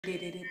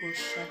Dede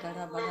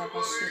Bushadara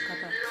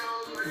Barabasukaba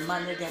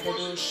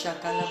Malegado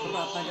Shakala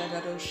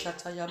Brapadado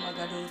Shataya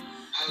Magado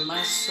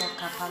Maso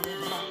Kapale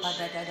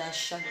Brapadada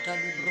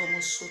Shadali Bromo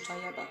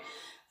Sutayaba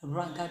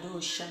Ragado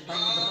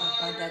Shabali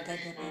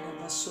Brapadagada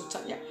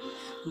Basutaya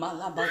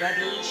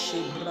Malabagado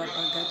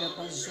Shibrapagada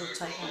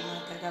Bazutaya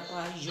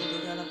Magadaba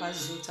Jodala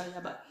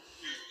Bazutayaba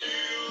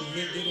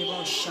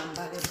Legedebo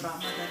Shambale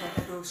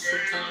Bramadado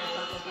Sutaya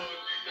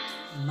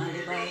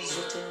Maliba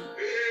Zote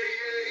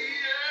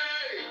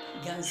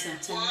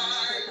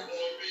Gazatayaba,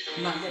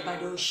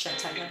 Malebado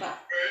Shatayaba,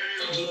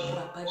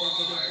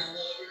 Librapadagaba,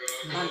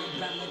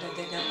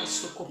 Malibramadagadaba,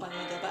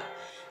 Sukopanagaba,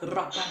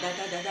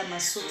 Rapadagada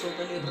Masuto,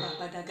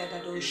 Librapadagada,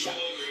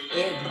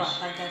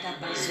 Ebrapagada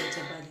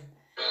Bazotabadi.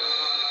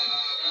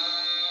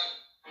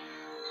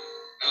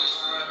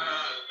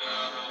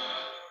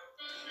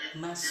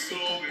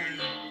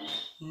 Masukapani,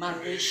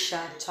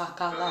 Marisha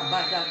Takala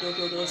Bada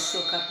Dodo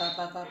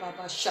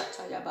Sukapapa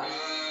Shatayaba.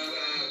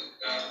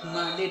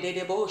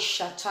 Maledebo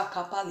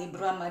shataka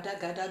palibra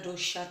madagada do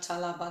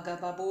shatala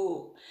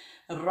bagababu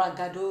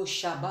ragado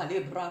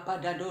shabali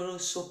brabadado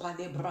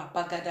sopale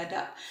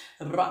brabagadada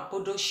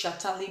rapodo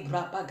shatali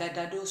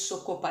brabagadado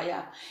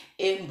sokopaya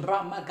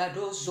embra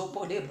magado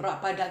zopole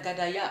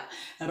brabadagadaya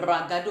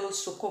ragado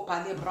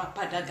sokopale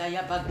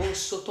brapadagaya bago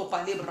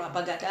sotopale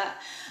brabagada.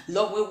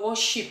 Lord, we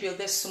worship you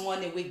this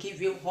morning. We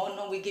give you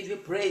honor. We give you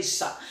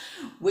praise.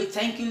 We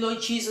thank you,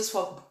 Lord Jesus,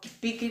 for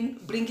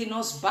bringing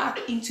us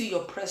back into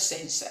your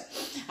presence.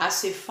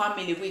 As a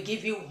family, we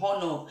give you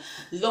honor.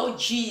 Lord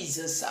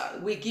Jesus,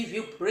 we give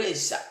you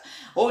praise.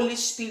 Holy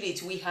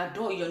Spirit, we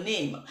adore your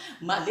name.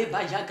 Brethren,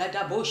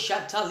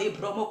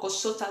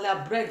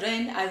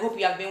 I hope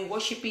you have been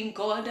worshiping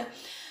God.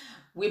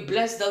 We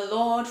bless the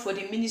Lord for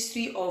the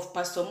ministry of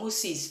Pastor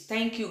Moses.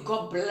 Thank you.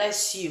 God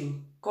bless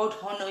you. God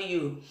honor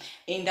you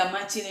in the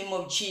mighty name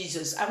of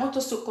Jesus. I want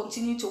us to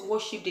continue to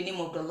worship the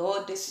name of the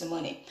Lord this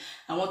morning.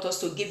 I want us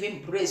to give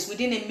him praise.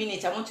 Within a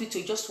minute, I want you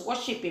to just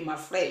worship him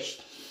afresh.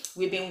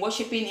 We've been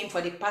worshiping him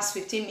for the past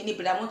 15 minutes,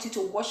 but I want you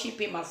to worship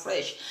him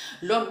afresh.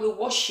 Lord, we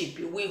worship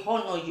you. We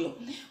honor you.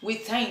 We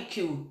thank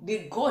you.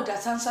 The God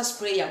that answers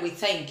prayer, we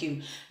thank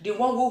you. The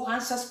one who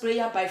answers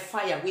prayer by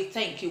fire, we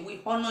thank you.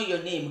 We honor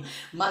your name.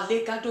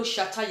 Malegado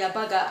shataya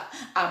baga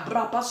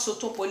abraba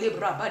soto pole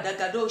brabada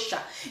gadosha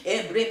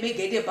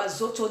ebremegede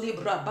bazoto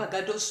libra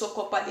bagado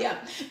sokopalia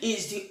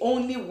is the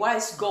only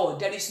wise God.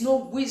 There is no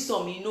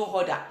wisdom in no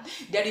other.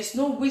 There is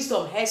no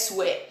wisdom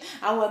elsewhere.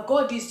 Our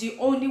God is the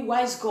only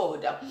wise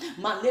God.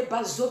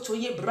 Maleba zoto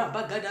ye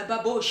brabagada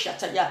babo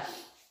shataya.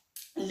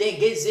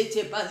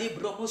 Legezete bali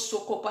bromo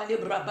soko pale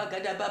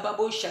brabagada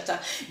bababo shata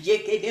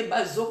yekede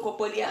bazoko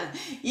polian.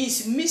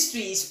 His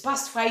mystery is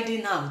past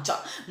finding out.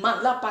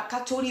 Malapa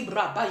katori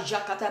braba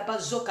jakata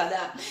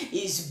bazokala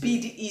is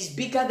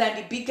bigger than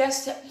the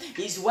biggest,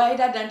 is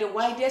wider than the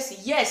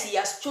widest. Yes, he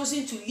has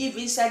chosen to live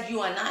inside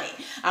you and I.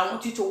 I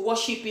want you to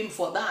worship him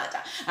for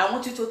that. I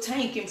want you to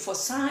thank him for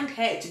sound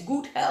health,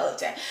 good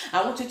health.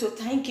 I want you to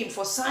thank him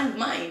for sound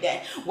mind.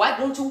 Why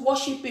don't you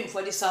worship him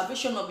for the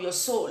salvation of your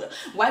soul?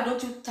 Why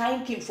don't you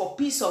thank him for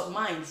peace of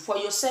mind for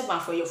yourself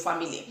and for your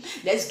family?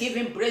 Let's give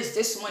him praise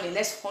this morning.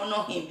 Let's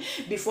honor him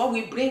before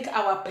we bring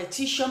our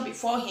petition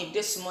before him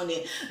this morning.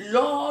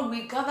 Lord,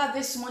 we gather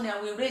this morning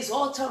and we raise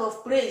altar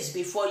of praise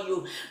before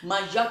you.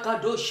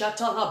 Majakado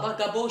shatala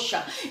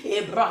bagabosha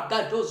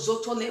ebragado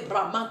zotole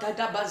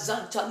bramagada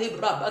bazanta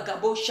libra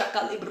bagabosha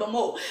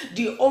kalibromo.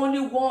 The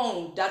only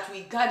one that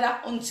we gather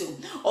unto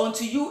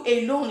you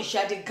alone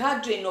shall the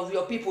gathering of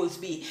your peoples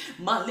be.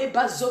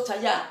 Maleba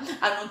zotaya,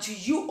 and unto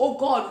you, O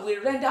God, we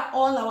render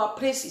all our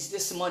praises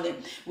this morning.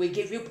 We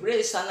give you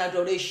praise and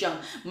adoration.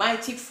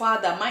 Mighty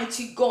Father,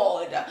 mighty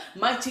God,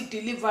 mighty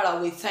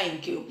deliverer, we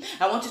thank you.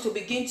 I want you to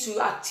begin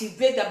to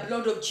activate the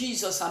blood of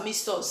Jesus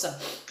amidst us.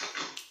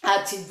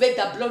 Activate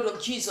the blood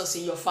of Jesus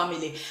in your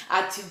family.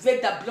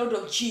 Activate the blood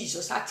of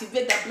Jesus.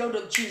 Activate the blood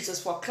of Jesus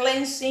for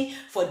cleansing,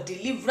 for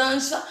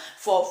deliverance,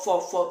 for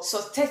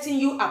setting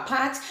you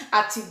apart.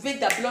 Activate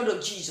the blood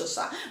of Jesus.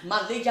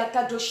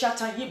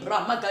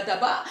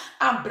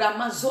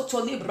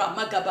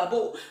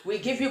 We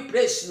give you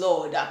praise,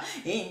 Lord.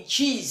 In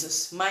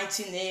Jesus'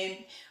 mighty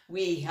name,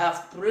 we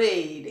have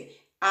prayed.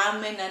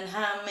 Amen and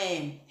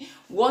amen.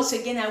 Once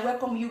again, I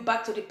welcome you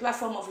back to the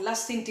platform of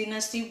Lasting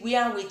Dynasty,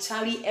 where we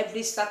tarry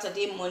every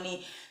Saturday morning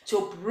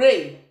to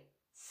pray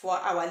for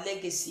our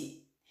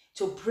legacy,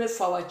 to pray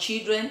for our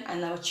children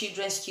and our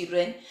children's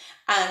children,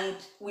 and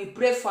we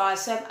pray for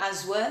ourselves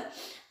as well.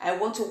 I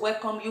want to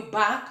welcome you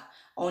back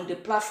on the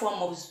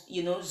platform of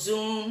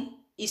Zoom,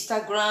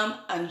 Instagram,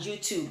 and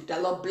YouTube. The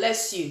Lord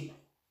bless you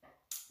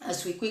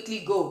as we quickly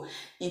go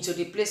into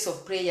the place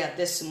of prayer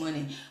this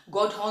morning.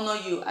 God honor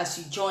you as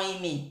you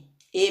join me.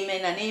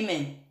 Amen and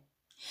amen.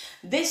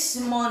 This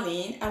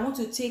morning, I want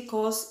to take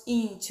us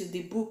into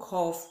the book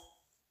of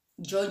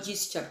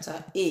Judges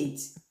chapter 8.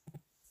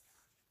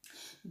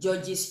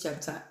 Judges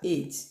chapter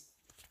 8.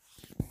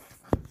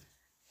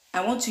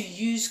 I want to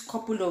use a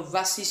couple of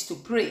verses to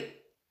pray.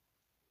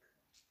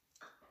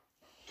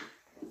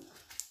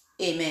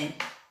 Amen.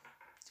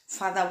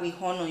 Father, we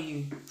honor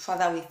you.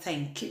 Father, we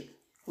thank you.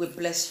 We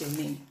bless your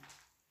name.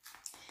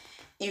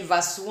 In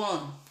verse 1,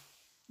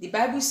 the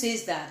Bible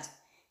says that,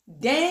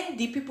 then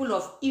the people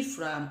of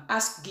Ephraim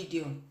asked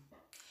Gideon,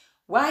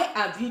 why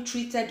have you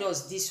treated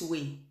us this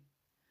way?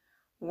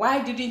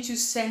 Why didn't you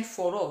send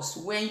for us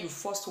when you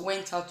first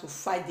went out to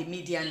fight the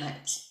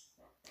Midianites?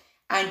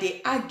 And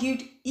they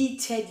argued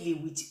heatedly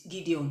with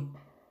Gideon.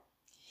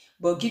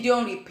 But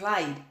Gideon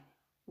replied,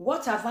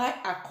 what have I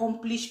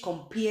accomplished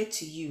compared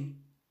to you?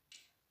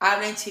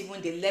 Aren't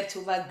even the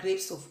leftover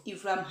grapes of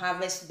Ephraim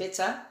harvest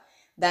better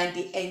than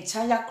the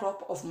entire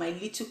crop of my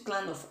little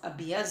clan of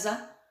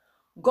Abiezer?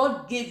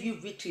 God gave you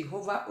victory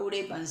over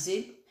Oreb and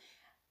Zeb,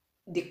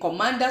 the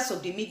commanders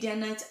of the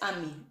Midianite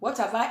army. What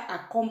have I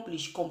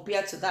accomplished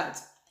compared to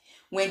that?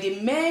 When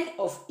the men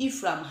of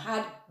Ephraim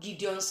heard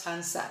Gideon's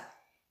answer,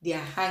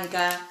 their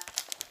anger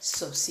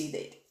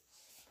subsided.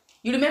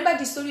 You remember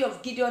the story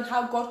of Gideon,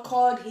 how God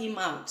called him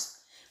out,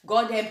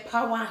 God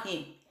empowered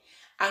him,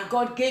 and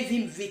God gave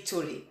him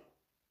victory.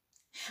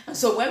 And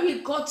so when we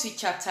got to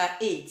chapter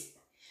 8,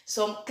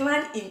 some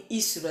clan in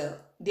Israel,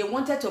 they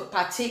wanted to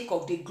partake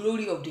of the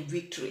glory of the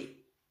victory.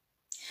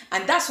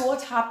 And that's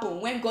what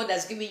happened when God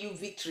has given you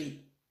victory.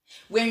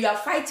 When you are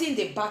fighting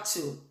the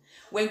battle,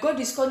 when God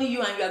is calling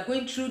you and you are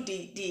going through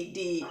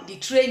the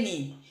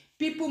training,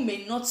 people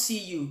may not see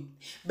you.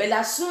 But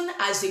as soon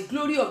as the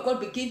glory of God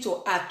begins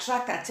to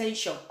attract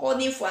attention,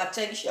 calling for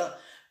attention,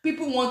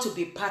 people want to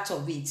be part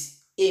of it.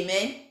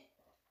 Amen.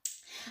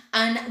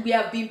 And we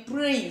have been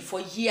praying for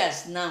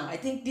years now. I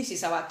think this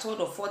is our third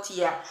or fourth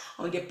year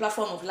on the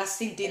platform of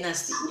Lasting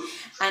Dynasty.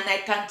 And I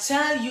can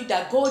tell you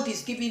that God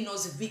is giving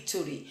us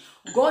victory.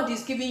 God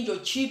is giving your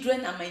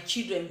children and my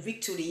children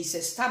victory. He's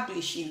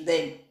establishing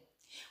them.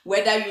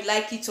 Whether you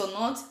like it or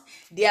not,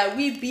 there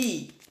will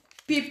be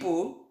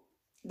people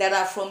that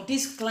are from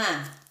this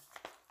clan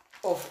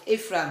of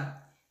Ephraim.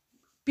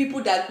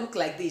 People that look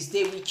like this,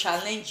 they will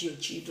challenge your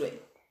children.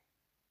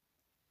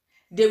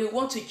 They will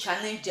want to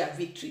challenge their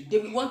victory. They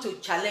will want to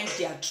challenge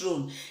their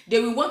throne.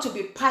 They will want to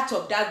be part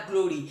of that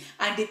glory.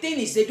 And the thing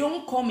is, they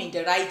don't come in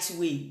the right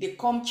way. They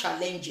come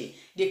challenging.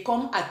 They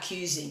come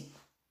accusing.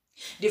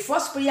 The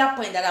first prayer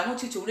point that I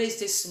want you to raise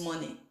this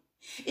morning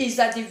is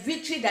that the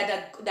victory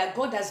that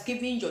God has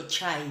given your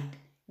child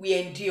will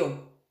endure.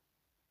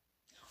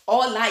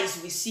 All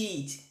eyes will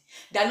see it.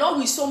 The Lord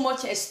will so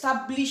much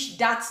establish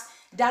that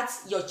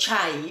your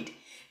child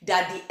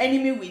that the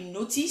enemy will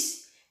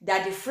notice,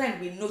 that the friend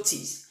will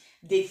notice.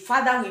 The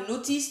father will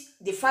notice,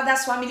 the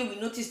father's family will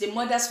notice, the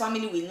mother's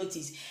family will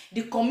notice.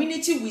 The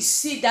community will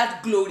see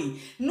that glory.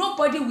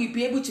 Nobody will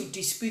be able to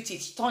dispute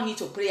it, turn it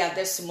to prayer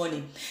this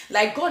morning.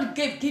 Like God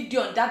gave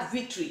Gideon that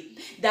victory,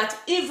 that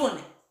even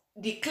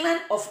the clan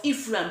of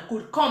Ephraim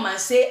could come and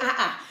say,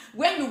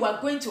 when you were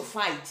going to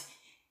fight,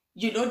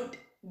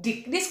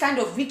 this kind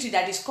of victory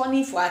that is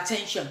calling for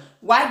attention,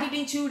 why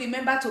didn't you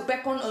remember to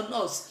beckon on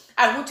us?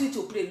 I want you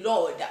to pray,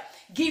 Lord,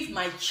 give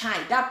my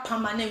child that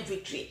permanent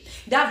victory,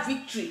 that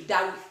victory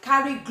that will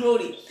carry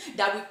glory,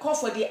 that will call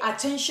for the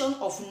attention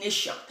of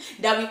nation,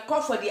 that will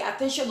call for the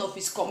attention of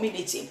his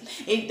community.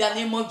 In the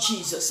name of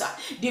Jesus,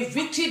 the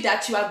victory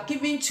that you have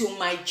given to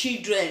my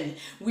children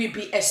will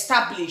be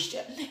established.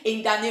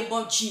 In the name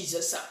of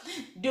Jesus,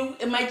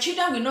 my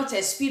children will not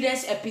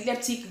experience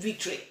epileptic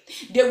victory.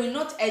 They will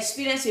not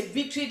experience a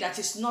victory that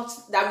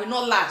will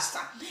not last.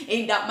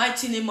 In the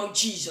mighty name of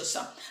Jesus,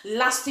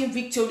 lasting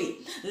victory,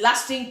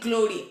 lasting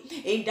glory.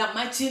 In the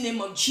mighty name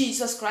of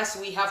Jesus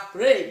Christ, we have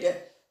prayed.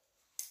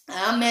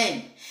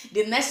 Amen.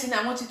 The next thing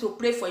I want you to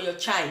pray for your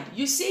child.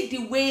 You see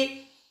the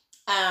way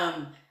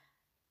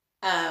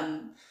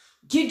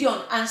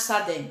Gideon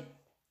answered them.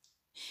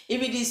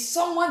 If it is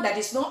someone that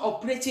is not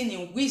operating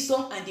in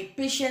wisdom and the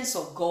patience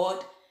of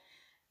God,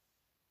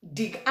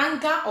 the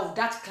anger of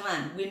that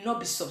clan will not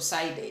be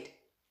subsided.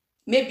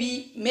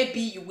 Maybe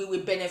you will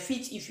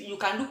benefit if you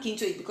can look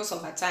into it because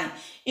of our time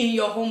in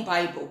your home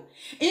Bible.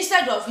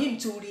 Instead of him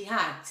to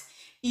react,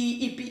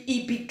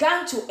 he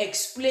began to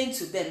explain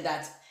to them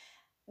that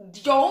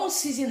your own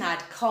season had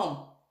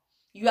come.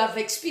 You have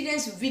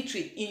experienced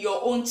victory in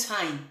your own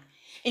time.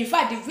 In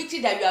fact, the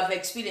victory that you have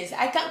experienced,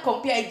 I can't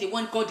compare it to the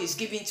one God is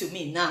giving to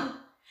me now.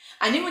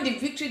 And even the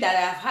victory that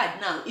I have had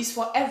now is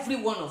for every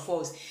one of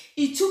us.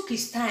 He took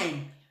his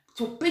time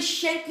to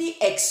patiently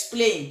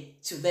explain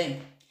to them.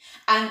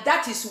 And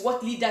that is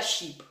what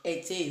leadership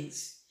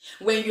entails.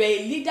 When you're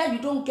a leader, you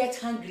don't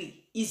get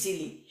angry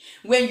easily.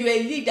 When you're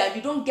a leader,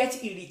 you don't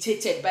get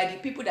irritated by the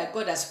people that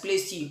God has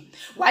placed you.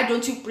 Why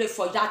don't you pray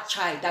for that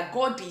child that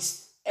God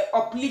is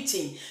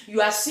uplifting?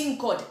 You are seeing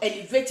God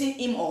elevating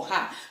him or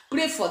her.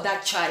 Pray for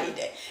that child.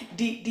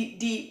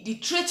 The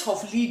trait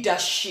of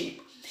leadership,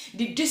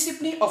 the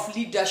discipline of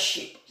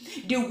leadership,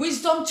 the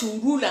wisdom to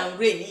rule and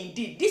reign.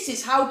 Indeed, this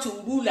is how to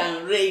rule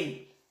and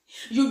reign.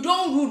 You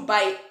don't rule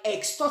by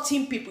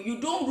extorting people. You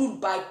don't rule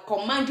by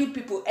commanding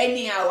people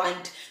anyhow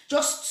and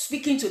just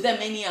speaking to them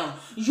anyhow.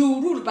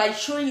 You rule by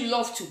showing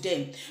love to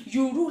them.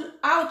 You rule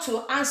how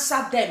to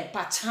answer them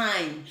per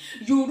time.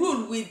 You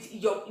rule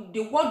with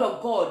the word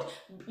of God,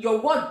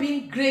 your word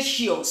being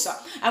gracious.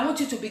 I want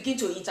you to begin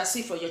to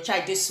intercede for your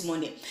child this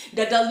morning,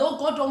 that the Lord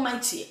God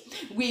Almighty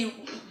will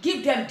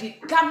give them the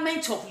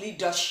garment of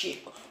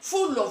leadership,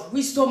 full of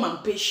wisdom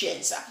and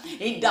patience,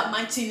 in the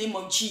mighty name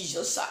of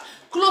Jesus.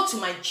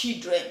 Clothe my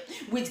children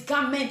with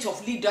garment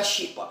of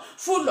leadership,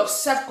 full of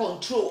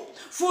self-control,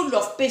 full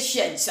of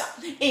patience,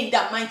 in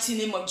the mighty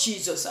name of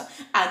Jesus.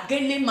 I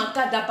bring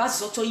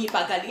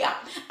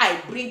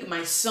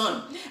my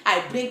son,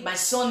 I bring my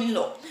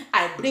son-in-law,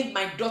 I bring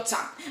my daughter,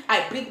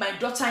 I bring my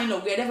daughter-in-law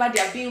wherever they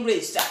are being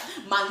raised.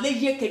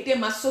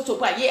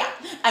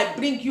 I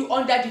bring you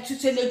under the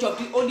tutelage of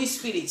the Holy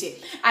Spirit.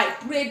 I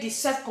pray the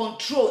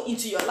self-control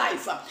into your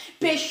life,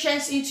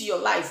 patience into your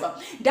life,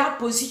 that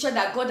position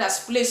that God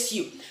has placed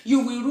you. You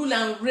will rule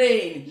and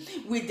reign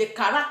with the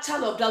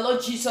character of the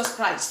Lord Jesus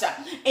Christ,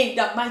 in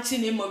the mighty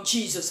name of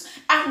Jesus.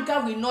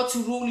 Anger will not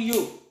rule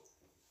you.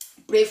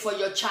 Pray for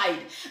your child.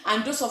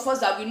 And those of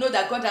us that we know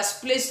that God has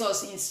placed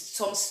us in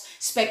some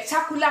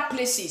spectacular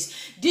places,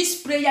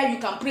 this prayer, you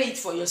can pray it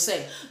for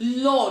yourself.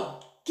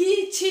 Lord,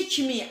 teach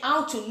me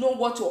how to know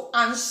what to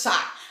answer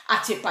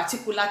at a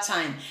particular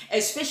time,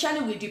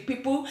 especially with the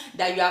people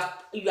that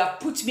you have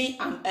put me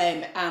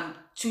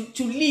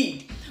to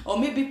lead, or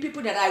maybe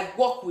people that I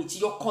work with,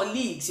 your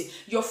colleagues,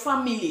 your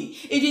family.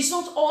 It is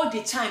not all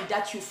the time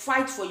that you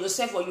fight for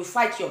yourself or you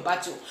fight your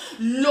battle.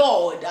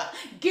 Lord,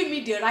 give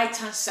me the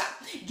right answer.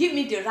 Give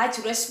me the right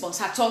response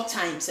at all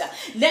times.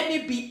 Let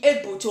me be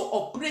able to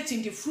operate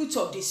in the fruit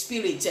of the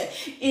Spirit,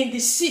 in the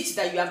seat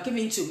that you have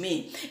given to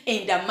me.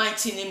 In the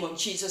mighty name of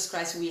Jesus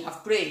Christ, we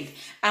have prayed.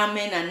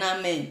 Amen and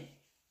amen.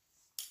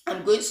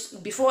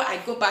 Before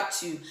I go back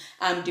to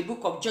the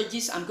book of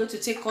Judges, I'm going to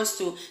take us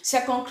to 2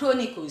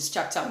 Chronicles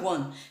chapter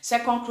 1. 2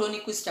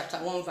 Chronicles chapter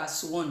 1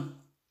 verse 1.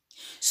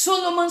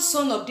 Solomon,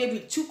 son of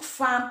David, took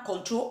firm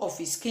control of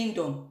his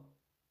kingdom,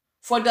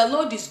 for the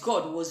Lord his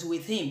God was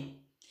with him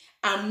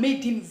and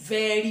made him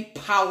very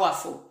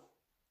powerful.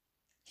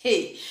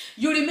 Hey,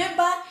 you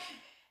remember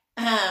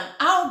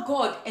how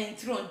God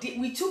enthroned?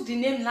 We took the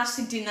name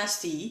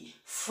Dynasty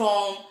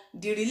from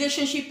the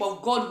relationship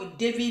of God with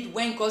David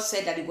when God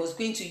said that he was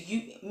going to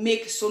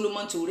make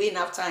Solomon to reign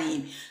after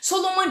him.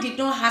 Solomon did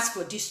not ask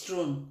for this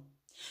throne.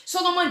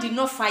 Solomon did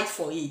not fight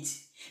for it.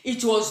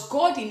 It was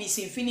God in his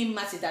infinite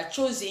mercy that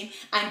chose him,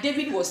 and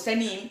David was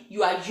telling him,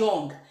 you are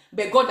young,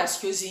 but God has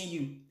chosen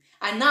you.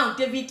 And now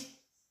David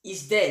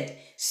is dead.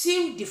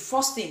 See the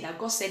first thing that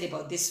God said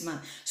about this man.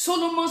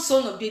 Solomon,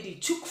 son of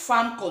David, took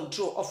firm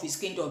control of his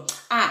kingdom.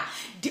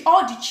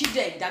 All the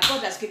children that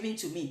God has given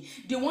to me,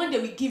 the one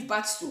that we give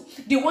birth to,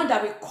 the one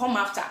that will come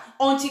after,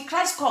 until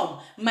Christ come,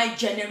 my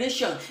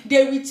generation,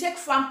 they will take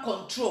firm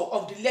control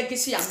of the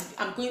legacy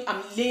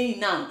I'm laying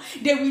now.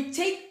 They will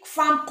take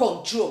firm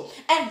control.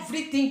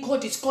 Everything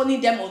God is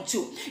calling them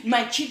onto,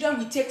 my children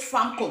will take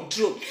firm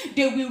control.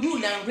 They will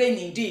rule and reign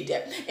indeed,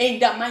 in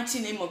the mighty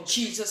name of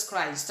Jesus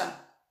Christ.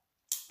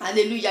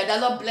 Hallelujah. The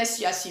Lord bless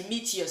you as you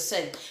meet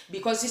yourself,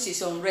 because this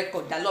is on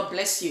record. The Lord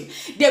bless you.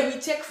 They will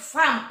take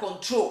firm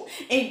control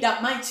in the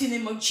mighty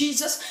name of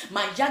Jesus.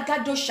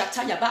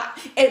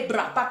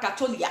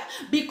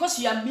 Because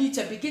you are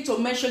meeting, begin to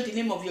mention the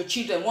name of your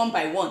children one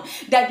by one,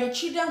 that your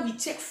children will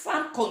take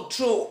firm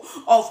control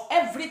of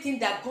everything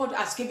that God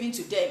has given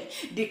to them,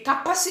 the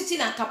capacity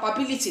and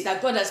capability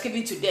that God has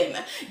given to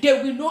them.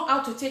 They will know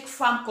how to take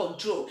firm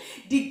control.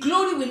 The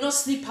glory will not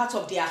slip out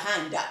of their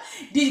hand.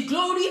 The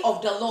glory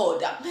of the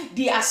Lord,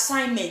 the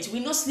assignment will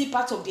not slip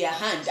out of their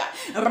hand.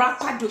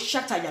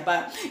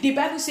 The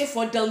Bible says,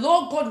 for the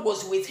Lord God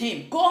was with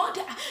him. God,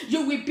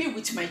 you will be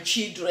with my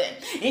children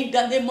in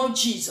the name of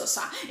Jesus.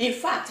 In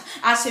fact,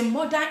 as a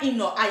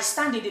mother-in-law, I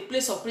stand in the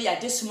place of prayer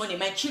this morning.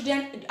 My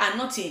children are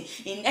not in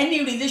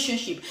any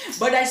relationship,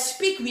 but I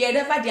speak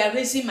wherever they are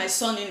raising my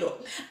son-in-law.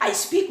 I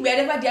speak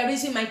wherever they are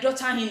raising my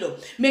daughter-in-law.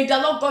 May the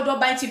Lord God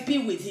Almighty be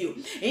with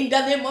you in the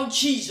name of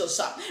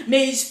Jesus.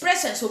 May his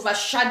presence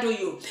overshadow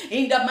you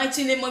in the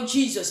mighty name of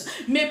Jesus.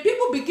 May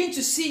people begin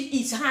to see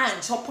his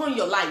hands upon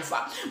your life.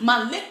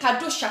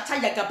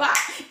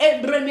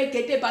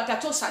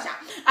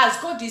 As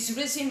God is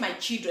raising my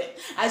children,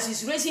 as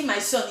he's raising my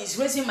son, he's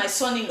raising my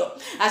son-in-law,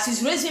 as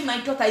he's raising my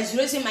daughter, he's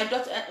raising my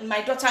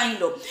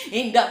daughter-in-law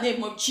in the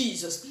name of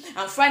Jesus.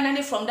 And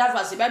finally, from that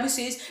verse, the Bible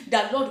says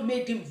that Lord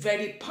made him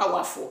very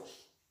powerful.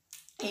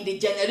 In the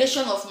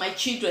generation of my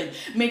children,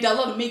 may the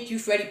Lord make you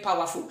very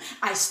powerful.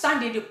 I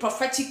stand in the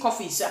prophetic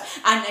office and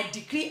I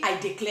decree, I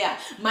declare,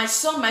 my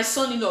son, my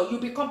son-in-law, you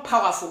become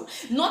powerful,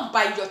 not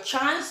by your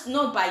chance,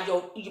 not by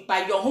your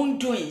own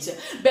doings,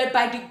 but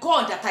by the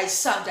God that I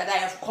serve, that I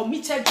have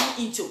committed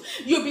you into.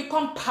 You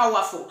become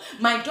powerful.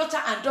 My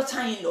daughter and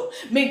daughter-in-law,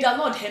 may the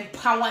Lord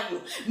empower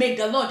you. May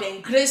the Lord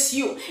engrace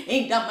you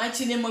in the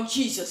mighty name of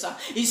Jesus.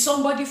 Is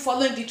somebody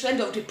following the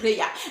trend of the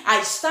prayer?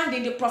 I stand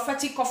in the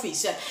prophetic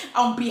office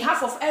on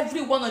behalf of of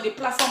everyone on the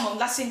platform of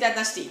Lasting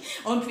Dynasty,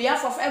 on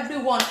behalf of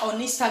everyone on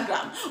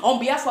Instagram, on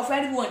behalf of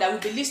everyone that will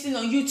be listening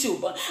on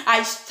YouTube,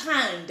 I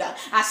stand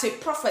as a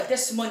prophet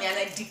this morning and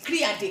I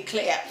decree and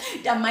declare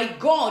that my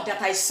God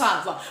that I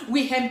serve,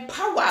 we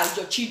empower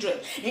your children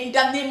in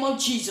the name of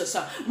Jesus.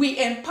 We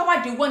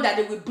empower the one that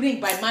they will bring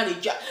by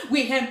marriage.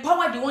 We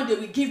empower the one they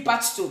will give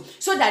birth to,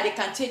 so that they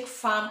can take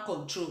firm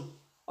control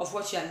of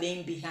what you are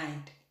laying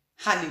behind.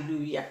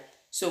 Hallelujah.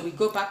 So we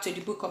go back to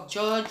the book of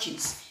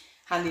Judges.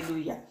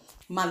 Hallelujah.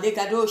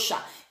 Malegadosha,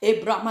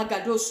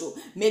 Ebramagadoso,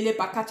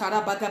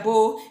 Melebakatara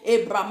Bagabo,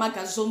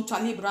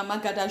 Ebramagazontali,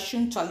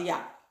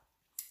 Bramagadashuntalia,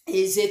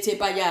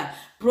 Ezetebaya.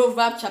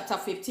 Proverbs chapter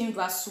 15,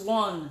 verse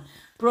 1.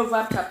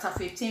 Proverbs chapter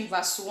 15,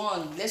 verse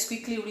 1. Let's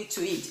quickly read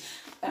to it.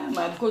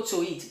 Go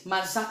to it.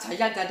 Mazata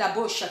yagada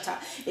boshata,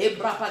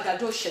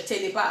 ebrapagado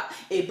sheteleba,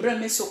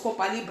 ebreme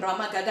sokopali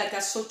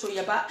bramagada soto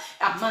yaba,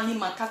 amani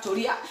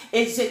makatoria,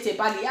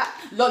 ezetebalia.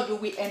 Lord, you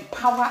will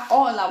empower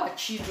all our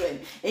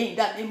children in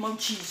the name of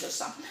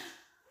Jesus.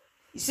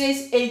 It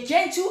says, a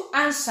gentle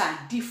answer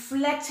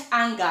deflects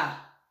anger,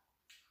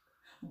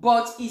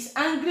 but is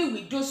angry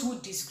with those who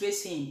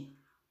disgrace him.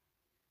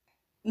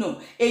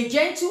 No, a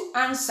gentle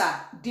answer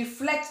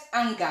deflects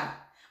anger,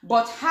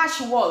 but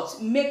harsh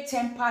words make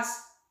tempers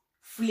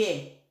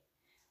flare.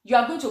 You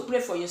are going to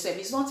pray for yourself.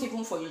 It's not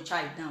even for your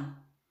child now,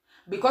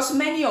 because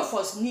many of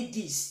us need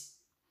this.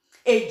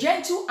 A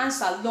gentle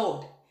answer,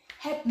 Lord,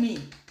 help me.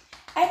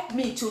 Help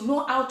me to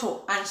know how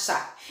to answer.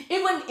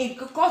 Even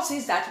if God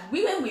says that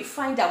when we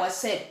find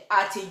ourselves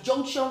at a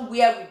junction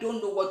where we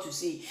don't know what to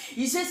say,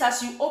 He says,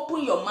 as you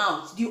open your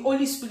mouth, the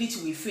Holy Spirit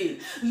will fill.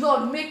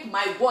 Lord, make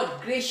my word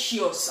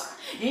gracious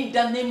in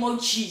the name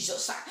of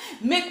Jesus.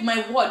 Make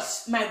my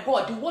words, my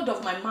word, the word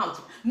of my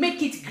mouth,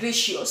 make it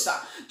gracious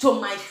to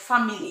my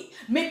family.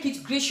 Make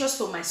it gracious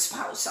to my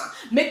spouse.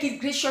 Make it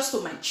gracious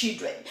to my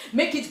children.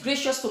 Make it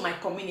gracious to my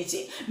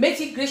community. Make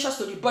it gracious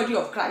to the body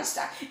of Christ.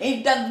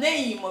 In the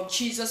name of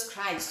Jesus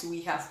Christ,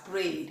 we have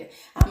prayed.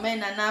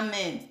 Amen and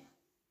amen.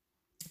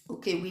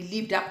 Okay, we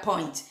leave that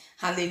point.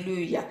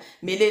 Hallelujah.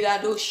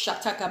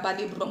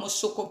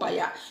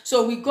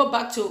 So we go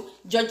back to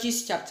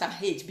Judges chapter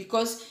 8,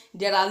 because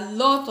there are a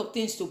lot of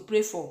things to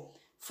pray for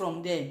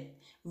from there.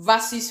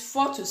 Verses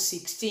 4 to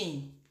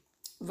 16.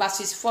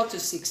 Verses 4 to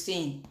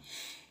 16.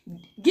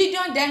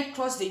 Gideon then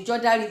crossed the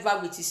Jordan River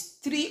with his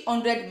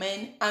 300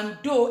 men, and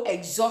though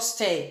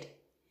exhausted,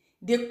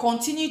 they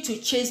continue to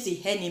chase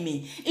the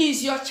enemy.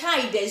 Is your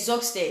child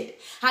exhausted?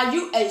 Are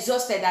you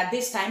exhausted at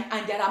this time?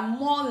 And there are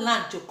more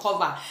land to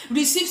cover.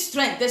 Receive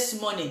strength this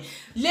morning.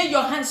 Lay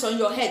your hands on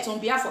your head on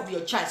behalf of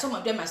your child. Some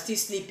of them are still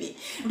sleeping.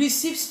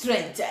 Receive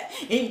strength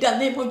in the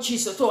name of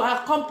Jesus to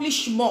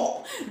accomplish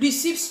more.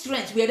 Receive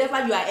strength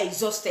wherever you are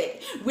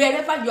exhausted,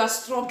 wherever you are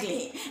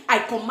struggling. I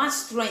command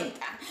strength.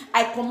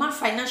 I command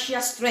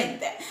financial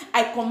strength.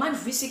 I command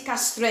physical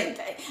strength.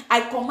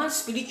 I command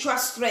spiritual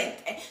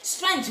strength.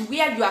 Strength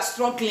where you are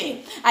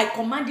struggling. I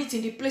command it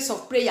in the place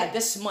of prayer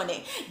this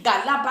morning.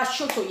 Galaba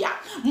shotoya.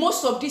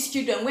 Most of these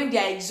children, when they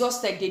are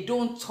exhausted, they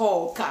don't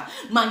talk.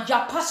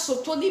 Manjapa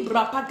sotoli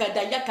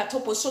brapagadaya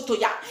katopo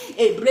sotoya.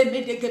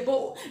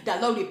 Ebremedegebo. The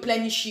Lord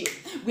replenish you.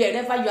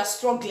 Wherever you are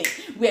struggling,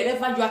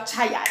 wherever you are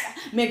tired,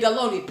 may the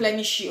Lord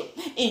replenish you.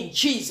 In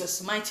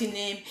Jesus' mighty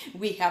name,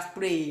 we have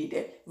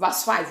prayed.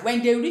 Verse 5.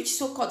 When they reached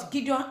Sukkot,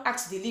 Gideon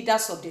asked the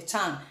leaders of the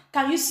town.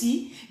 Can you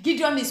see?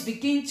 Gideon is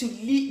beginning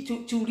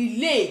to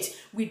relate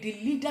with the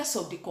leaders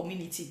of the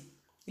community,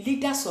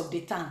 leaders of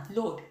the town.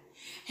 Lord,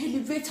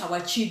 elevate our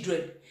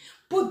children.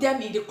 Put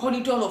them in the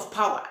corridor of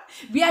power,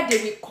 where they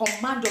will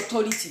command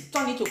authority.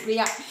 Turn it to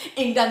prayer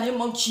in the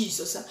name of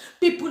Jesus.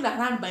 People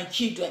around my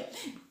children,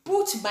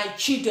 put my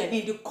children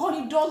in the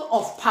corridor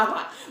of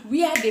power,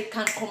 where they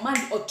can command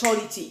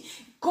authority.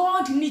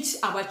 God needs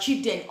our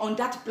children on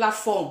that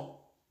platform.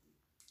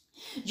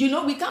 You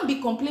know, we can't be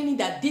complaining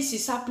that this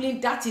is happening,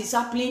 that is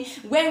happening,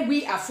 when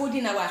we are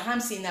folding our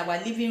hands in our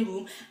living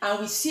room and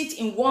we sit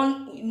in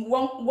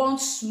one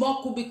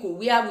small cubicle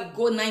where we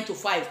go 9 to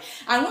 5.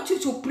 I want you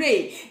to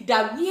pray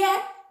that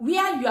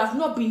where you have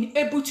not been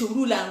able to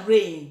rule and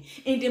reign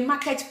in the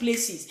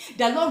marketplaces,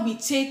 the Lord will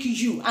take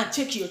you and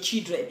take your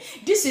children.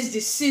 This is the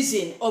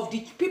season of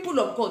the people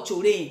of God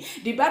to reign.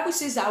 The Bible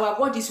says that our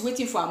God is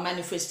waiting for a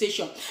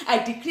manifestation. I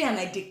decree and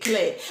I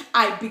declare,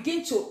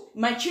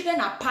 my children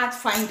are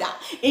pathfinder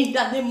in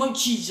the name of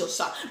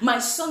Jesus. My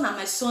son and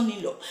my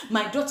son-in-law,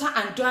 my daughter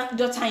and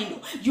daughter-in-law,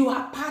 you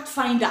are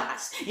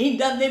pathfinders in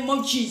the name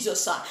of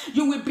Jesus.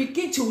 You will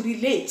begin to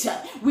relate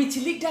with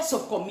leaders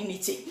of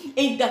community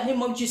in the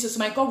name of Jesus.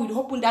 My God will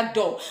open that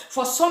door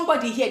for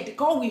somebody here.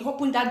 God will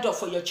open that door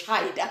for your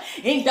child.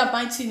 In the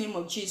mighty name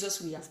of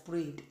Jesus, we have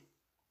prayed.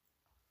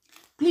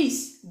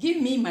 Please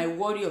give my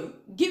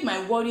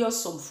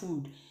warriors some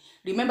food.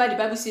 Remember, the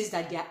Bible says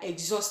that they are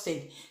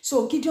exhausted.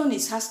 So Gideon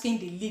is asking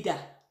the leader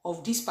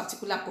of this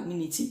particular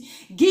community,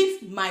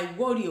 give my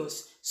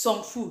warriors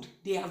some food.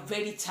 They are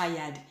very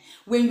tired.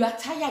 When you are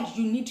tired,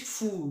 you need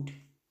food.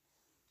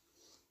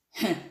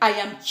 I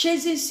am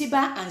chasing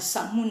Seba and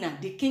Salmuna,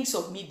 the kings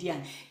of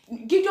Midian.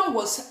 Gideon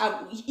was,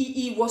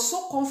 he was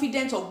so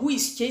confident of who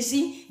is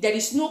chasing, there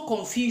is no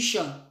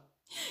confusion.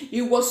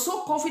 He was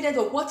so confident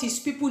of what his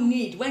people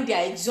need when they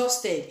are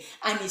exhausted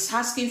and is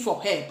asking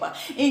for help.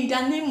 In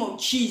the name of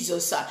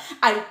Jesus,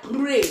 I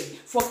pray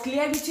for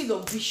clarity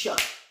of vision.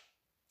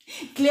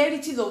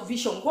 Clarity of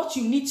vision, what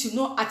you need to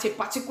know at a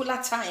particular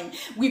time.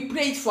 We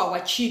pray it for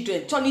our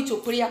children. Turn it to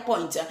prayer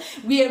point.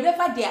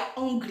 Wherever they are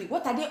hungry,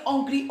 what are they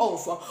hungry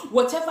of?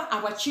 Whatever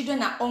our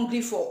children are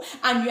hungry for.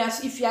 And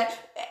if you are,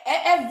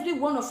 every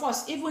one of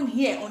us, even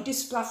here on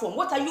this platform,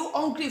 what are you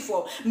hungry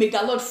for? May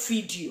the Lord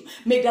feed you.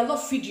 May the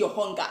Lord feed your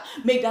hunger.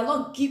 May the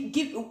Lord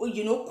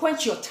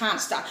quench your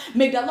thirst.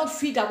 May the Lord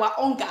feed our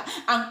hunger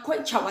and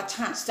quench our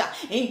thirst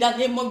in the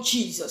name of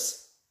Jesus.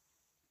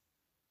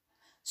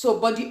 So,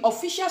 but the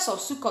officials of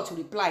Sukkot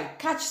replied,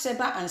 catch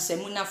Seba and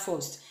Salmuna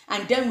first,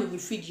 and then we will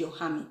feed your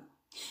army.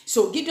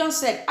 So Gideon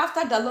said,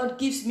 after the Lord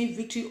gives me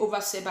victory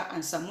over Seba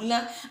and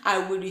Salmuna, I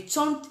will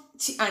return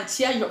and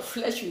tear your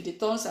flesh with the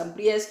thorns and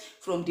briars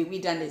from the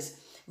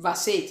wilderness.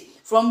 Verse 8.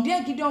 From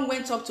there Gideon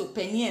went up to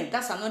Peniel,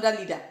 that's another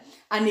leader,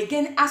 and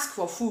again asked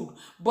for food,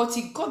 but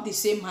he got the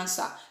same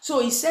answer.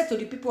 So he said to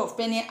the people of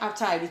Peniel,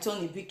 after I return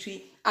in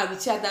victory, I will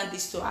tear down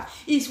this to her.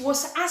 He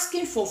was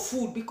asking for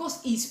food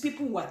because his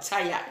people were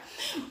tired.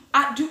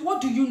 What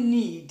do you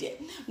need?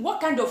 What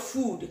kind of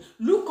food?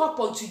 Look up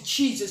unto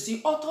Jesus, the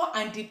author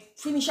and the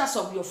finishers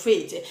of your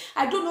faith.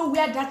 I don't know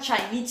where that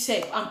child needs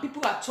help and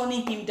people are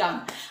turning him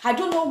down. I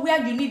don't know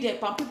where you need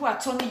help and people are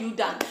turning you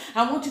down.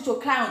 I want you to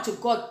cry unto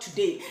God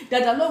today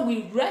that the Lord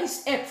will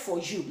rise up for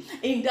you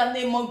in the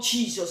name of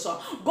Jesus.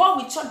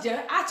 God will touch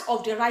the heart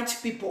of the right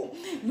people.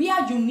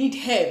 Where you need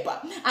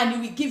help and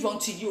He will give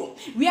unto you.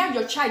 Where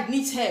your child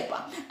needs help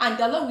and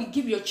the Lord will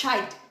give your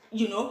child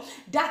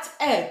that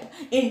help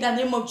in the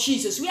name of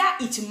Jesus. Where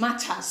it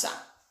matters.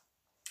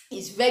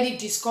 It's very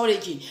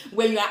discouraging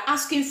when you are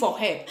asking for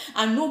help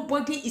and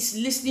nobody is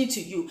listening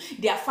to you.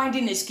 They are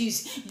finding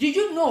excuse. Do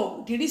you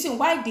know the reason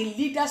why the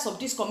leaders of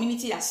this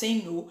community are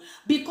saying no?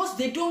 Because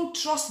they don't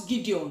trust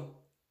Gideon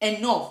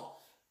enough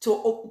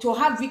to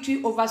have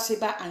victory over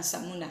Seba and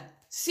Salmuna.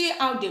 See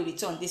how they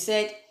return. They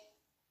said,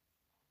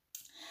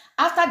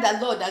 after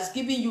the Lord has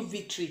given you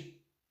victory,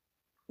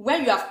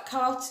 when you have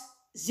caught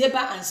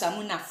Seba and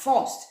Salmuna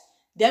first,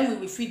 then we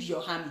will feed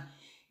your army.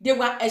 They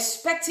were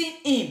expecting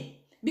him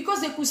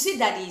because they could see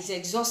that he is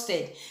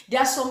exhausted. There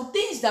are some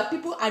things that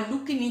people are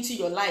looking into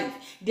your life.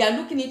 They are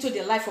looking into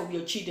the life of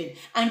your children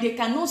and they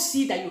cannot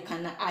see that you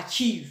can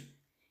achieve.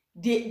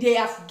 They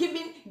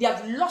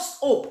have lost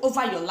hope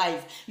over your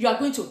life. You are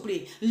going to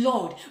pray,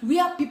 Lord,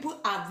 where people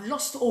have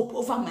lost hope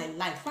over my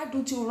life, why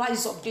don't you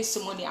rise up this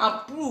morning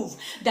and prove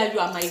that you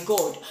are my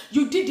God?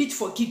 You did it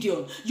for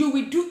Gideon. You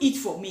will do it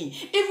for me.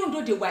 Even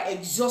though they were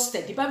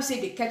exhausted, the Bible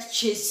said they kept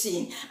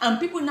chasing. And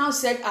people now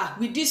said,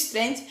 with this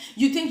strength,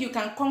 you think you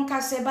can conquer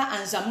Seba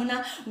and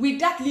Salmuna? With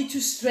that little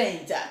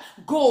strength,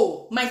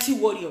 go, mighty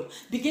warrior.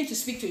 Begin to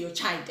speak to your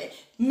child.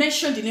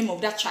 Mention the name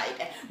of that child.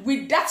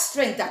 With that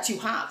strength that you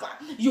have,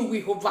 you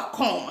will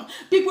overcome.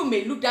 People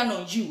may look down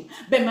on you,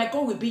 but my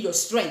God will be your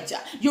strength.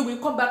 You will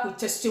come back with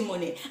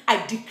testimony.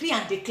 I decree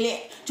and declare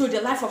to the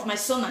life of my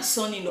son and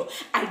son-in-law.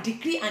 I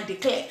decree and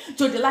declare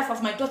to the life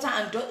of my daughter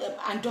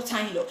and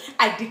daughter-in-law.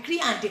 I decree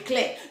and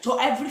declare to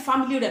every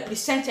family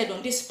represented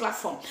on this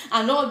platform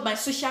and all my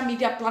social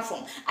media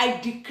platform. I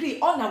decree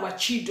all our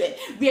children,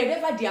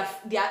 wherever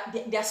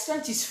their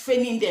strength is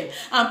failing them,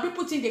 and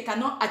people think they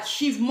cannot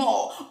achieve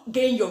more,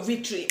 gain your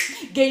victory,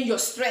 gain your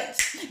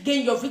strength,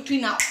 gain your victory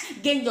now,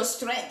 gain your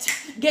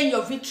strength, gain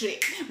your victory.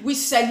 We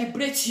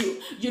celebrate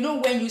you. You know,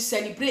 when you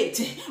celebrate,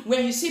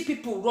 when you see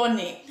people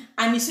running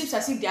and it seems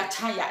as if they are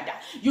tired,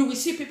 you will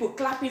see people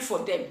clapping for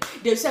them.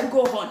 They say,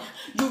 go on,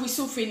 you will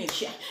soon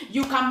finish.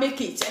 You can make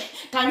it.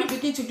 Can you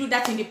begin to do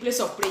that in the place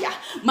of prayer?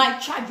 My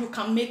child, you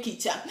can make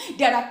it.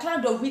 There are a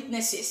cloud of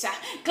witnesses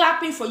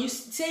clapping for you,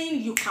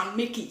 saying you can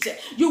make it.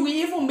 You will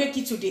even make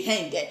it to the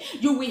end.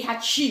 You will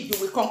achieve,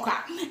 you will conquer.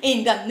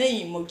 In the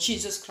name of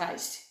Jesus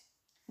Christ,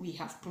 we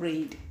have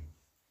prayed.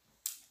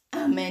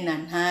 Amen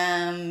and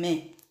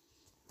amen.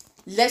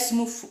 Let's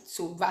move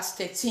to verse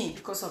 13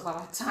 because of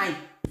our time.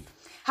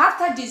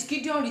 After this,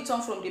 Gideon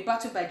returned from the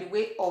battle by the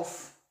way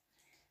of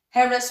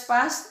Heres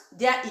Pass.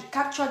 There he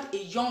captured a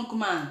young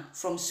man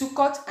from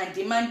Sukkot and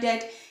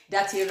demanded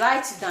that he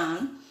write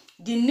down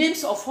the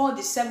names of all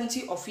the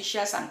 70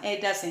 officials and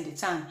elders in the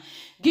town.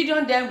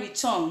 Gideon then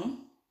returned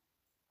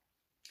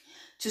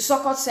to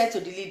Sukkot, said to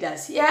the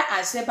leaders, here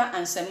are Seba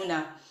and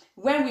Salmuna.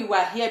 When we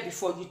were here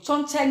before, you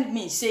taunted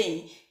me,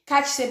 saying,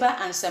 catch Seba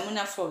and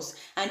Salmuna first,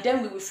 and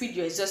then we will feed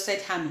your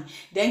exhausted army.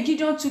 Then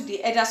Gideon took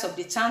the elders of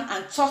the town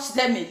and taught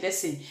them a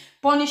lesson,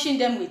 punishing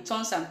them with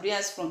thorns and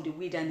briars from the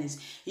wilderness.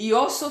 He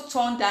also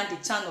torn down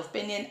the town of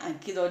Peniel and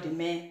killed all the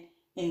men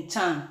in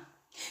town.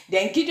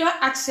 Then Gideon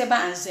asked Seba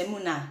and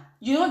Salmuna,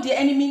 you know the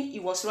enemy he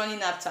was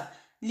running after?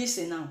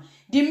 Listen now.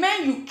 The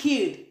men you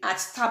killed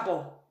at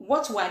Tabor,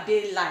 what were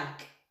they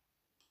like?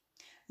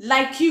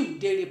 Like you,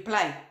 they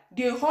replied.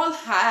 They all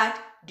had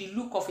the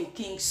look of a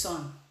king's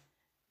son.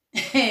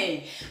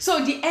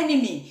 So the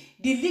enemy,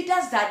 the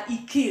leaders that he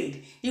killed,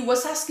 he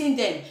was asking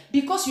them,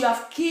 because you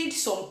have killed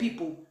some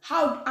people,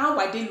 how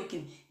are they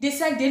looking? They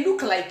said they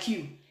look like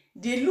you.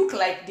 They look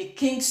like the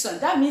king's son.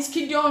 That means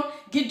Gideon,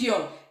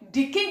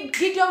 the king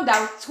Gideon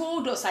that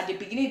told us at the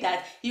beginning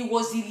that he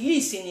was the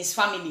least in his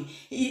family.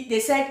 They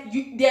said,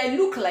 they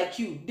look like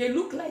you. They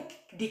look like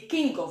the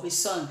king of his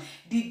son.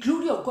 The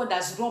glory of God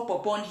has rubbed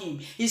upon him.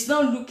 He's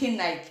not looking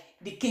like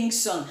the king's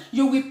son.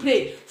 You will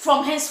pray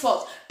from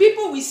henceforth.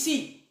 People will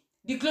see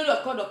the glory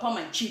of God upon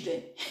my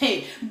children.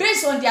 Hey,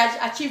 based on their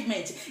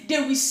achievements,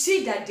 they will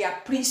see that they are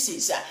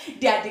princes.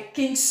 They are the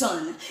king's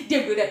son.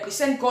 They will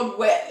represent God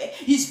well.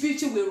 His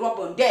beauty will rub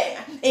on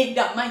them. In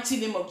the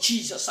mighty name of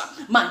Jesus.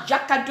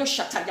 Manjakado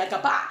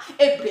Shatayagaba.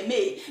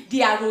 Ebreme.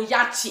 They are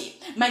royalty.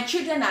 My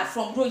children are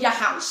from royal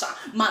house.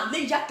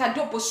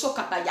 Manlejakado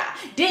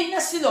Bosokabaya.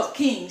 Dynasty of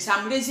kings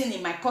I'm raising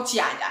in my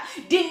courtyard.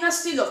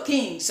 Dynasty of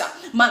kings.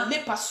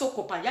 Manle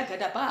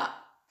Pasokopayagadaba.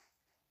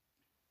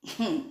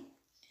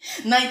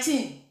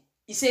 19,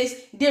 it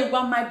says, they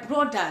were my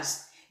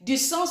brothers, the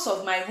sons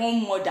of my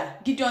own mother.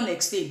 Gideon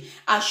exclaimed,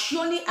 as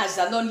surely as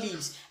the Lord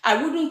lives, I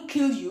wouldn't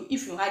kill you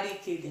if you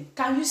hadn't killed them.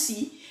 Can you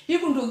see?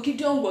 Even though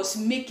Gideon was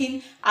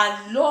making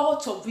a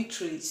lot of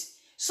victories,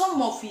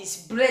 some of his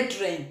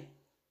brethren,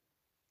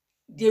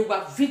 they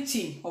were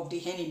victims of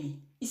the enemy.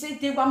 He said,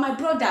 they were my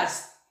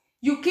brothers.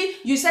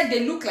 You said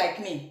they look like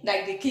me,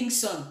 like the king's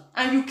son,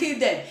 and you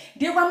killed them.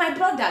 They were my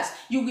brothers.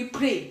 You will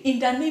pray in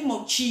the name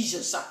of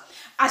Jesus.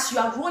 As you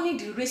are running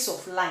the race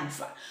of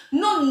life,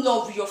 none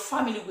of your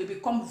family will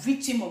become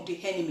victim of the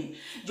enemy.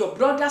 Your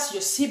brothers,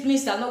 your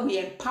siblings, the Lord will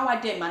empower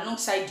them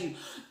alongside you.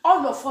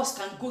 All of us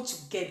can go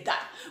together.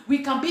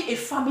 We can be a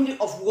family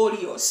of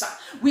warriors.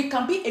 We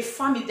can be a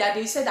family that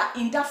they say that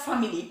in that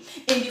family,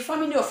 in the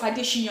family of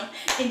Adesina,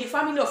 in the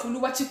family of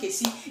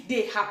Uluwatukesi,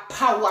 they are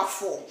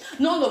powerful.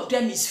 None of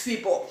them is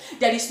feeble.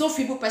 There is no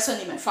feeble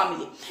person in my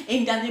family.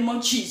 In the name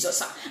of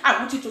Jesus, I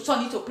want you to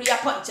turn it to prayer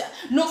point.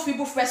 No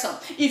feeble person.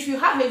 If you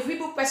have a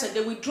feeble person,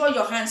 they will draw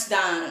your hands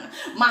down.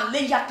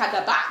 Maleya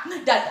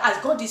Kadaba. That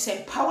as God is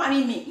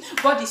empowering me,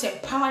 God is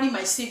empowering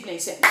my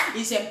siblings,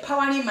 is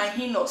empowering my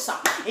in-laws.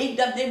 In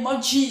the name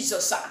of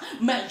Jesus,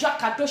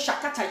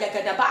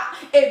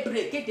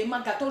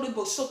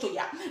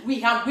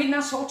 we have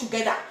winners all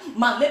together.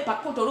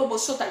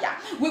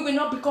 We will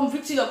not become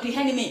victims of the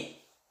enemy.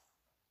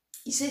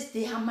 He says,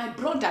 they are my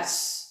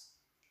brothers.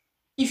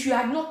 If you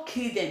had not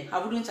killed them, I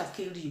wouldn't have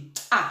killed you.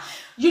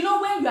 You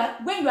know,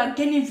 when you are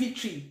gaining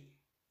victory,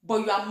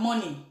 but you are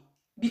mourning,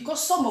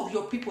 because some of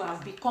your people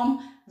have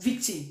become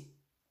victims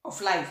of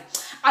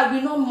life. I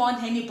will not mourn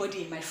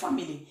anybody in my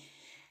family.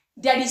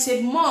 There is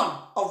a mourn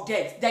of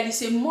death. There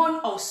is a mourn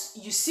of,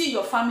 you see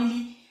your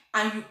family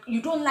and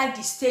you don't like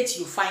the state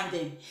you find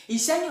them.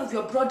 Is any of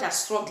your brothers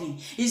struggling?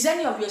 Is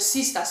any of your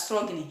sisters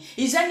struggling?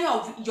 Is any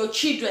of your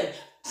children?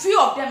 Few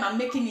of them are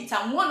making it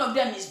and one of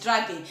them is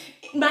dragging.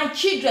 My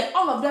children,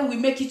 all of them will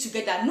make it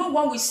together. No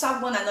one will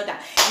serve one another.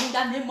 In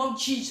the name of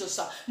Jesus,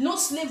 no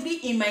slavery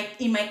in my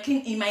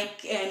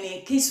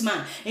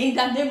kinsman. In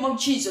the name of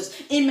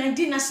Jesus, in my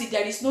dynasty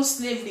there is no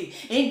slavery.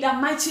 In the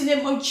mighty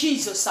name of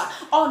Jesus,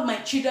 all my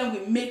children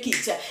will make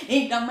it.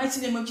 In the mighty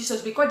name of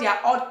Jesus, because they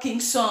are all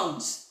king's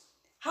sons.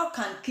 How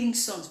can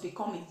king's sons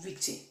become a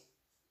victim?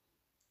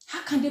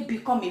 How can they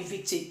become a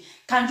victim?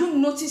 Can you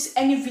notice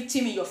any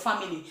victim in your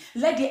family?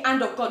 Let the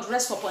hand of God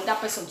rest upon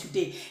that person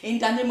today. In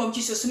the name of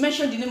Jesus.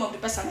 Mention the name of the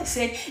person. I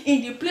said,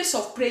 in the place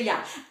of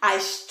prayer, I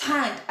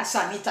stand as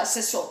an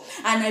intercessor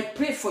and I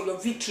pray for your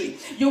victory.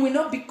 You will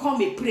not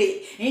become a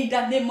prey. In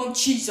the name of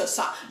Jesus.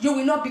 You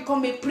will not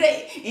become a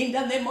prey. In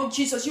the name of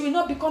Jesus. You will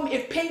not become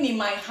a pain in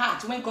my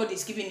heart when God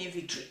is giving me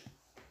victory.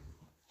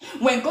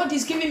 When God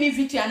is giving me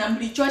victory and I'm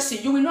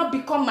rejoicing, you will not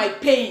become my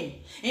pain.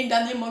 In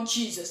the name of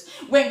Jesus.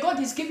 When God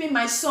is giving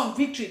my son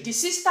victory, the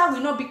sister will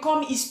not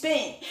become his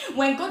pain.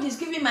 When God is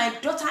giving my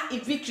daughter a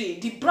victory,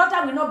 the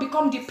brother will not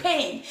become the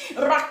pain.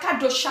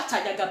 Rakado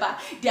shata yagaba.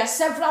 There are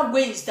several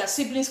ways that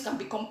siblings can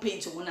become pain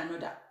to one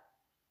another.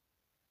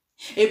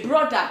 A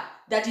brother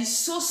that is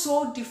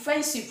so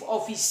defensive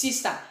of his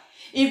sister,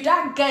 if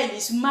that girl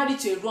is married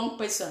to a wrong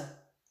person,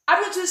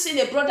 haven't you seen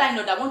a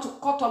brother-in-law that want to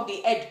cut off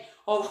the head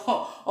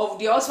of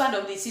the husband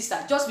of the sister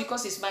just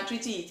because he's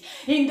maltreating it?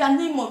 In the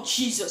name of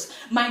Jesus,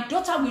 my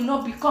daughter will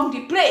not become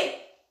the prey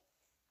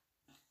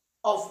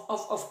of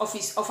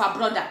her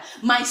brother.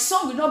 My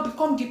son will not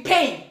become the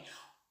pain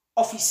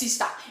of his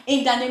sister.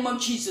 In the name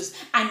of Jesus.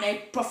 And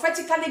I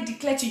prophetically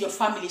declare to your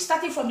family,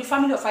 starting from the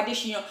family of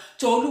Adesina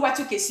to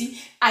Oluwatukesi,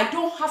 I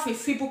don't have a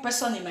feeble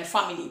person in my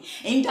family.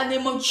 In the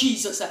name of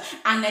Jesus.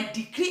 And I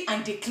decree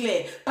and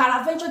declare,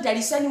 peradventure there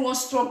is anyone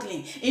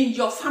struggling in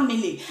your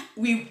family,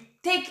 we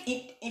take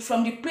it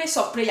from the place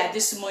of prayer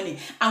this morning,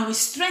 and we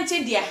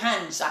strengthen their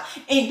hands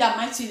in the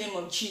mighty name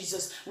of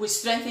Jesus. We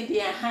strengthen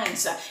their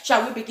hands.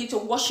 Shall we begin to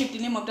worship the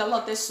name of the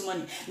Lord this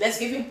morning? Let's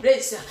give him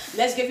praise.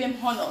 Let's give him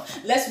honor.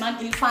 Let's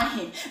magnify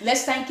him.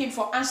 Let's thank him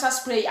for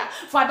answers prayer.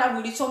 Father,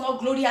 we return all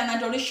glory and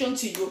adoration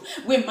to you.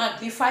 We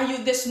magnify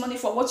you this morning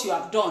for what you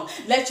have done.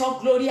 Let all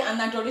glory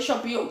and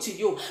adoration be unto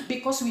you,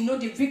 because we know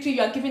the victory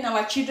you are giving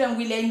our children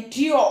will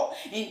endure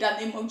in the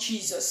name of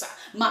Jesus.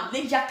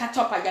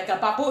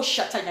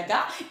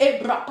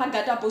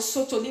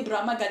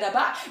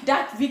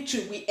 That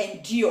victory will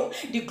endure.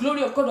 The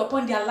glory of God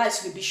upon their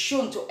lives will be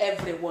shown to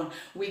everyone.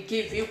 We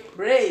give you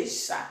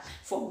praise,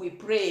 for we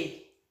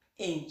pray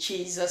in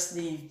Jesus'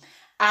 name.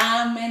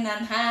 Amen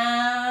and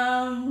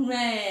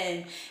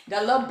amen.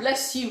 The Lord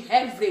bless you,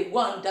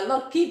 everyone. The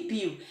Lord keep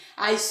you.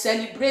 I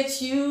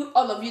celebrate you,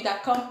 all of you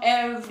that come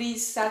every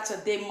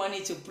Saturday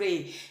morning to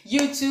pray.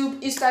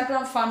 YouTube,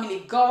 Instagram family,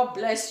 God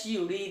bless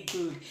you. Really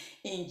good.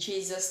 In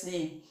Jesus'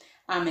 name.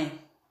 Amen.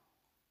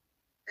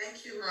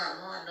 Thank you,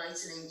 Mom. More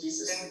anointing in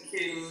Jesus' name. Thank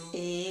you.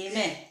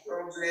 Amen.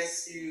 God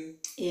bless you.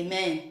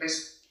 Amen.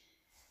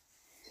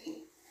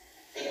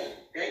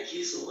 Thank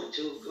you so much.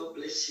 Oh, God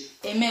bless you.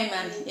 Amen,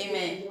 man.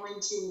 Amen.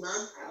 Anointing,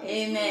 man.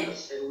 Amen.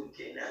 Thank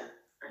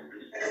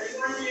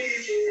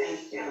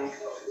you.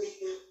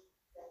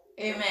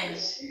 Amen.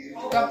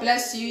 God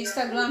bless you,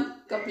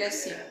 Instagram. God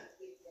bless you.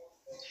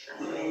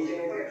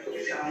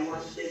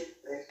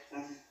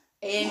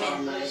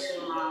 Amen.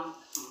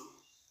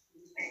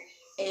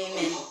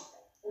 Amen.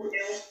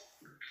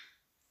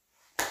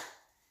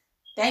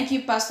 Thank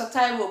you, Pastor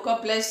Taiwo.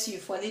 God bless you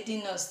for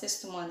leading us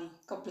this morning.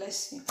 God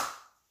bless you.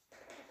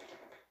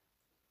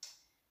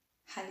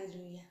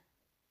 Hallelujah.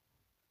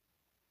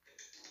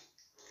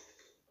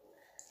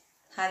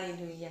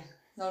 Hallelujah.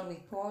 Lord, we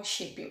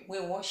worship you. We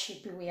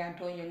worship you. We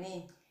adore your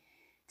name.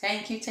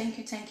 Thank you, thank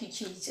you, thank you,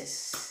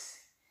 Jesus.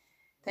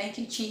 Thank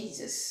you,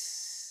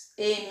 Jesus.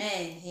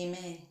 Amen.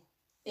 Amen.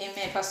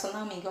 Amen. Pastor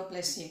Naomi, God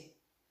bless you.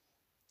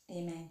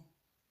 Amen.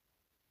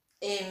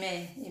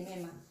 Amen.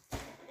 Amen, ma'am.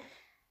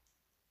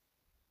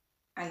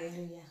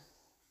 Hallelujah.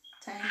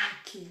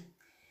 Thank you.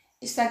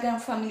 Instagram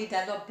family,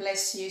 the Lord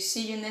bless you.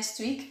 See you next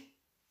week.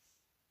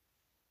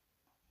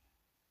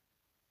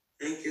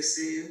 Thank you.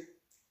 See you.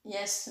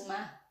 Yes, ma.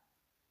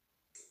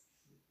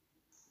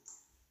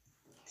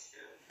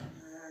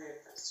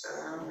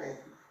 Amen.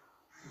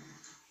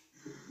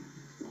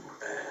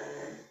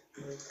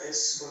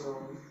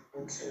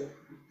 Okay.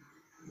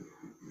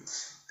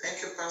 Thank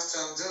you, Pastor.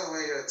 I'm doing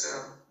where you're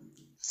done.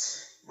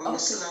 But we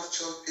still have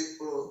 12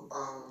 people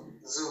on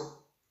Zoom.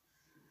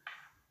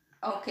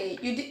 Okay.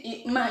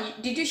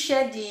 Did you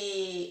share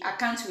the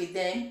account with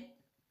them?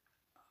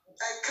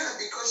 I can't,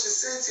 because she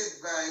sent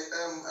it by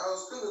I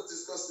was going to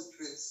discuss it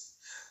with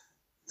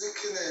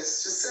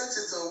Dickiness. She sent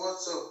it on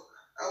WhatsApp.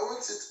 I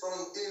want it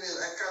on email.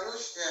 I cannot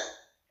share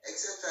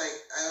except I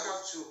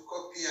have to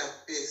copy and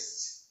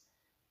paste.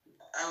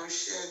 I will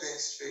share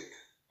next week.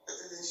 I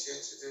didn't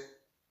share today.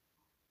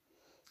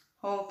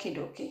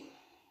 Okay.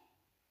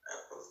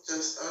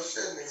 I'll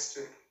share next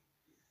week.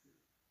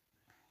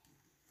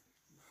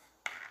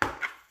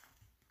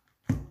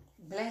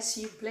 Bless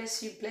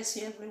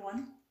you,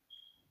 everyone.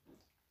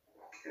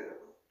 Thank you.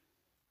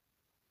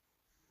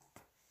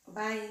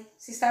 Bye.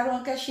 Sister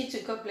Ronka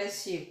Shitu, God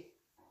bless you.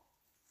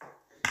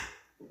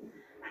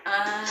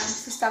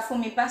 Sister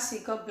Fumi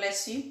Basi, God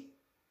bless you.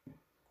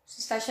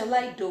 Sister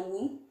Shalai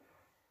Dowu,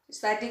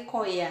 Sister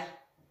Dekoya,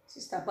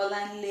 Sister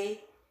Bolanle,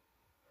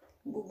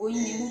 Bubu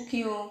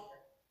Inimukio.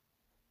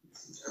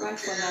 Bye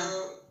for now.